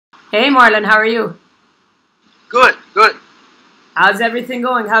Hey Marlon, how are you? Good, good. How's everything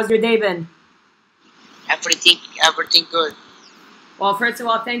going? How's your day been? Everything good. Well, first of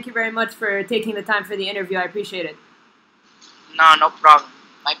all, thank you very much for taking the time for the interview. I appreciate it. No, no problem.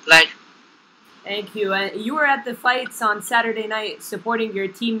 My pleasure. Thank you. You were at the fights on Saturday night supporting your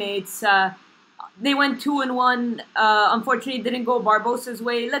teammates. They went 2-1. Unfortunately, it didn't go Barbosa's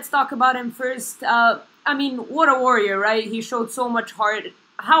way. Let's talk about him first. I mean, what a warrior, right? He showed so much heart.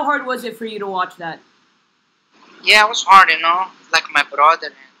 How hard was it for you to watch that? Yeah, it was hard, He's like my brother,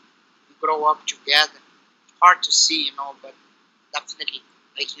 and we grow up together. Hard to see, but definitely,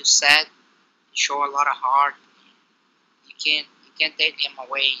 like you said, he show a lot of heart. You can't take him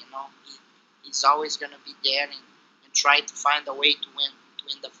away, he's always gonna be there and try to find a way to win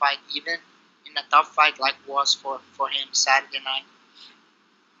the fight, even in a tough fight like was for him Saturday night.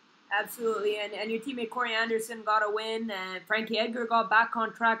 Absolutely, and your teammate Corey Anderson got a win, and Frankie Edgar got back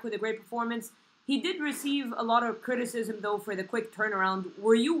on track with a great performance. He did receive a lot of criticism, though, for the quick turnaround.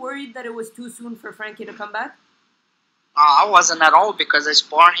 Were you worried that it was too soon for Frankie to come back? I wasn't at all because I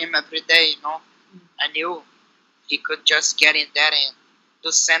spar him every day, I knew he could just get in there and do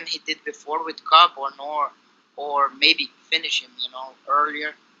the same he did before with Cobb or maybe finish him, earlier.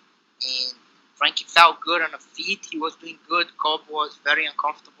 And Frankie felt good on the feet. He was doing good. Cobb was very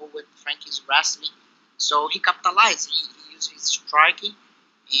uncomfortable with Frankie's wrestling. So he capitalized. He used his striking,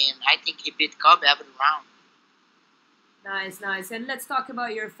 and I think he beat Cobb every round. Nice, nice. And let's talk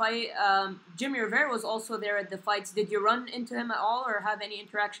about your fight. Jimmie Rivera was also there at the fights. Did you run into him at all or have any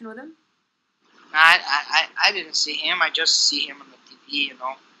interaction with him? I didn't see him. I just see him on the TV, And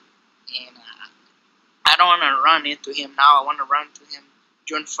I don't want to run into him now. I want to run to him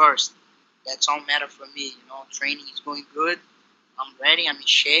June 1st. That's all matter for me, Training is going good. I'm ready. I'm in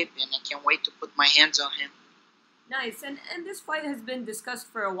shape, and I can't wait to put my hands on him. Nice. And this fight has been discussed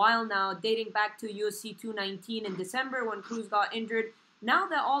for a while now, dating back to UFC 219 in December when Cruz got injured. Now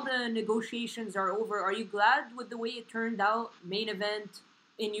that all the negotiations are over, are you glad with the way it turned out? Main event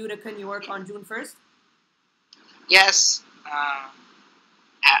in Utica, New York on June 1st? Yes,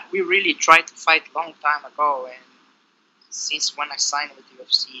 we really tried to fight a long time ago, and since when I signed with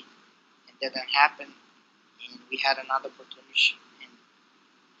UFC, it didn't happen, and we had another opportunity, and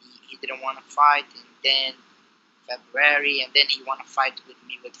he didn't want to fight, and then February, and then he want to fight with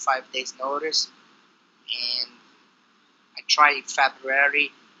me with 5 days notice, and I tried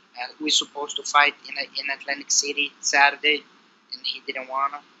February, and we supposed to fight in Atlantic City Saturday, and he didn't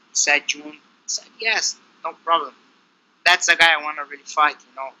wanna. He said June. I said yes, no problem. That's the guy I want to really fight.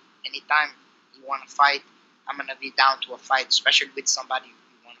 Anytime you want to fight, I'm gonna be down to a fight, especially with somebody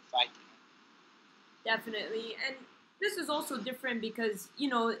you want to fight. Definitely. And this is also different because,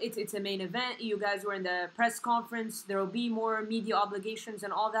 it's a main event. You guys were in the press conference. There will be more media obligations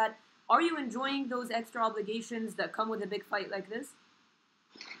and all that. Are you enjoying those extra obligations that come with a big fight like this?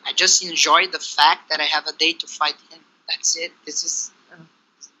 I just enjoy the fact that I have a day to fight him. That's it. This is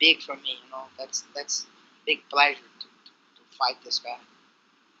it's big for me. That's big pleasure to fight this guy.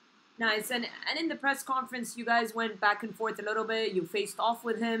 Nice. And in the press conference, you guys went back and forth a little bit. You faced off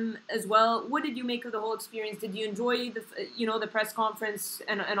with him as well. What did you make of the whole experience? Did you enjoy the press conference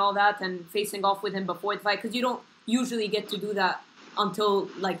and all that and facing off with him before the fight? Because you don't usually get to do that until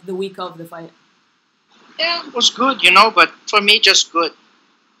like the week of the fight. Yeah, it was good, but for me, just good.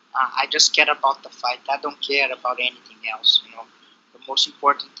 I just care about the fight. I don't care about anything else. The most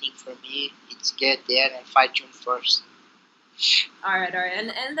important thing for me is get there and fight June 1st. All right, all right.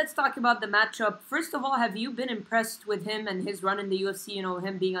 And let's talk about the matchup. First of all, have you been impressed with him and his run in the UFC,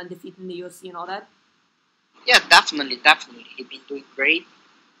 him being undefeated in the UFC and all that? Yeah, definitely, definitely. He's been doing great,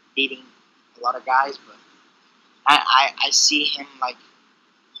 beating a lot of guys, but I see him like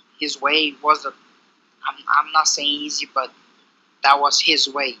his way was I'm not saying easy, but that was his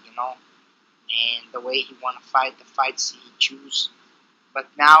way. And the way he want to fight, the fights he choose. But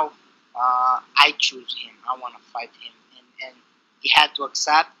now I choose him. I want to fight him, and he had to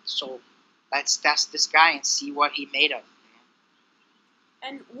accept. So let's test this guy and see what he made of.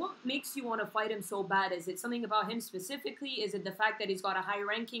 And what makes you want to fight him so bad? Is it something about him specifically? Is it the fact that he's got a high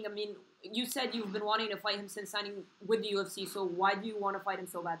ranking? I mean, you said you've been wanting to fight him since signing with the UFC. So why do you want to fight him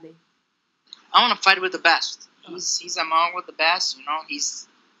so badly? I want to fight with the best. He's among with the best. He's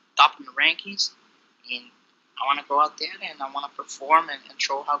top in the rankings, and I want to go out there and I want to perform and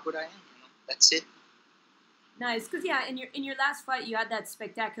show how good I am. That's it. Nice, because yeah, in your last fight, you had that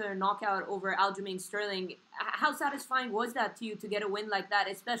spectacular knockout over Aljamain Sterling. How satisfying was that to you to get a win like that,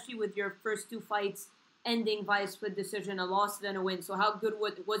 especially with your first two fights ending via split decision, a loss then a win? So how good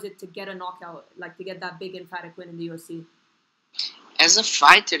was it to get a knockout, like to get that big emphatic win in the UFC? As a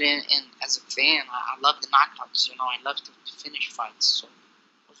fighter and as a fan, I love the knockouts. I love to finish fights. So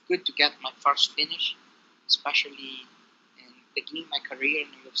it was good to get my first finish, especially in beginning my career in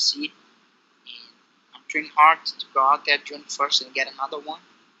the UFC. And I'm training hard to go out there June 1st and get another one.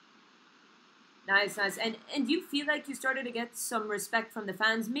 Nice, nice. And do you feel like you started to get some respect from the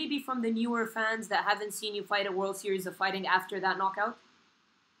fans, maybe from the newer fans that haven't seen you fight a World Series of Fighting after that knockout?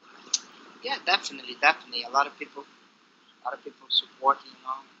 Yeah, definitely, definitely. A lot of people supporting,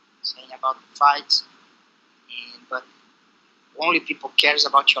 saying about the fights, but only people cares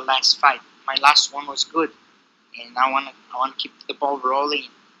about your last fight. My last one was good, and I wanna keep the ball rolling.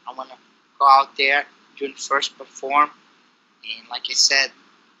 I wanna go out there, June 1st, perform, and like I said,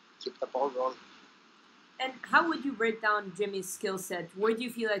 keep the ball rolling. And how would you break down Jimmie's skill set? Where do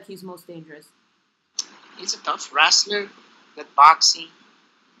you feel like he's most dangerous? He's a tough wrestler, good boxing.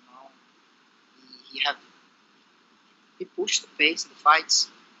 He have he pushed the pace in the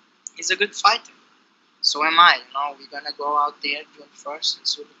fights. He's a good fighter. So am I. We're gonna go out there June 1st and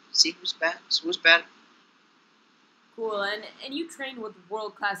see who's better. Cool. And you train with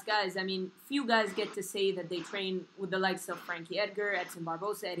world-class guys. I mean, few guys get to say that they train with the likes of Frankie Edgar, Edson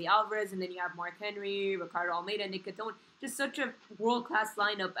Barbosa, Eddie Alvarez, and then you have Mark Henry, Ricardo Almeida, Nick Catone. Just such a world-class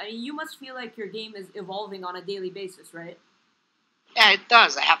lineup. I mean, you must feel like your game is evolving on a daily basis, right? Yeah, it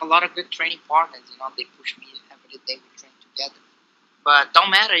does. I have a lot of good training partners. They push me every day. We train together. But don't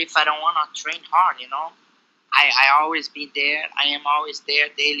matter if I don't want to train hard. I always be there. I am always there,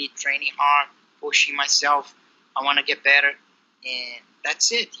 daily training hard, pushing myself. I want to get better, and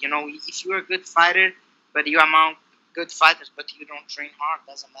that's it. If you're a good fighter, but you're among good fighters, but you don't train hard,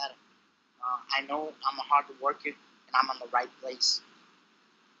 doesn't matter. I know I'm a hard worker, and I'm on the right place.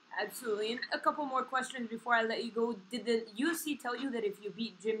 Absolutely. And a couple more questions before I let you go. Did the UFC tell you that if you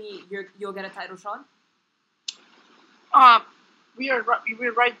beat Jimmie, you'll get a title shot?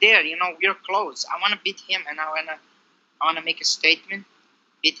 We're right there. We're close. I want to beat him, and I wanna make a statement,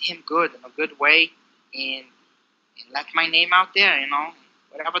 beat him good in a good way, and let my name out there.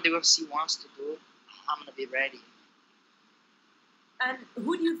 Whatever the UFC wants to do, I'm gonna be ready. And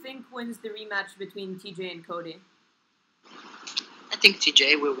who do you think wins the rematch between TJ and Cody? I think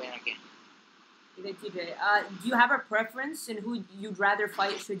TJ will win again. You think TJ? Do you have a preference in who you'd rather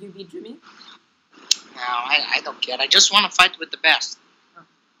fight should you beat Jimmie? No, I don't care. I just want to fight with the best. Huh.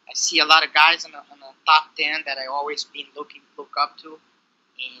 I see a lot of guys in the top 10 that I always been look up to,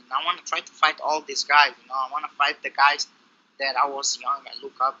 and I want to try to fight all these guys. I want to fight the guys that I was young, I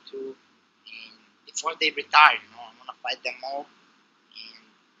look up to, and before they retire, I want to fight them all, and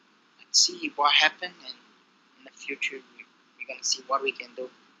let's see what happens, and in the future we're gonna see what we can do.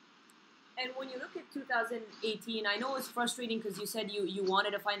 And when you look at 2018, I know it's frustrating because you said you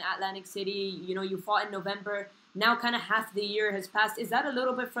wanted to fight in Atlantic City. You fought in November. Now, kind of half the year has passed. Is that a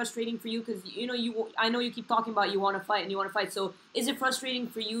little bit frustrating for you? Because I know you keep talking about you want to fight and you want to fight. So, is it frustrating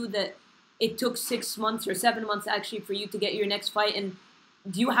for you that it took 6 months or 7 months actually for you to get your next fight? And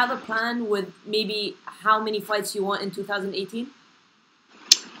do you have a plan with maybe how many fights you want in 2018?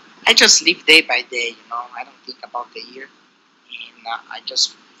 I just live day by day. I don't think about the year, and I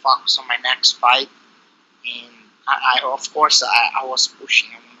just focus on my next fight. And I of course, I was pushing.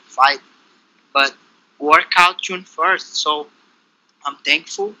 I want to fight, but work out June 1st. So I'm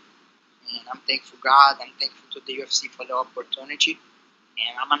thankful, and I'm thankful God. I'm thankful to the UFC for the opportunity,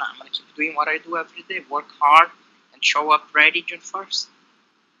 and I'm gonna keep doing what I do every day. Work hard and show up ready June 1st.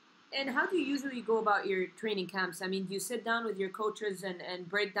 And how do you usually go about your training camps? I mean, do you sit down with your coaches and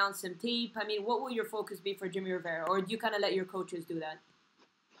break down some tape? I mean, what will your focus be for Jimmie Rivera? Or do you kind of let your coaches do that?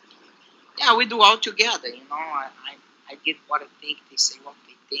 Yeah, we do all together. I did what I think. They say what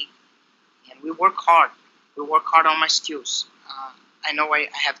they think, and we work hard. We work hard on my skills. I know I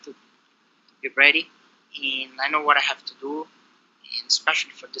have to be ready, and I know what I have to do. And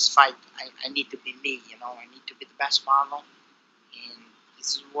especially for this fight, I need to be me. I need to be the best Marlon. And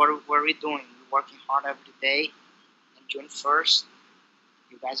this is what we're doing. We're working hard every day. And June 1st,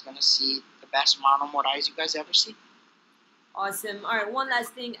 you guys gonna see the best Marlon Moraes you guys ever see. Awesome. All right, one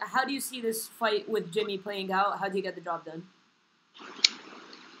last thing. How do you see this fight with Jimmie playing out? How do you get the job done?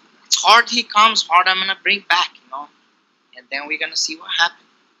 It's hard he comes, hard I'm gonna bring back, and then we're gonna see what happens.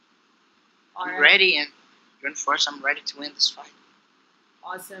 I'm ready, and June 1st, I'm ready to win this fight.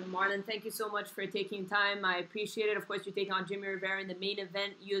 Awesome. Marlon, thank you so much for taking time. I appreciate it. Of course, you're taking on Jimmie Rivera in the main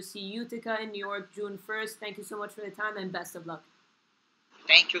event, UFC Utica in New York, June 1st. Thank you so much for the time, and best of luck.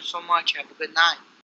 Thank you so much. Have a good night.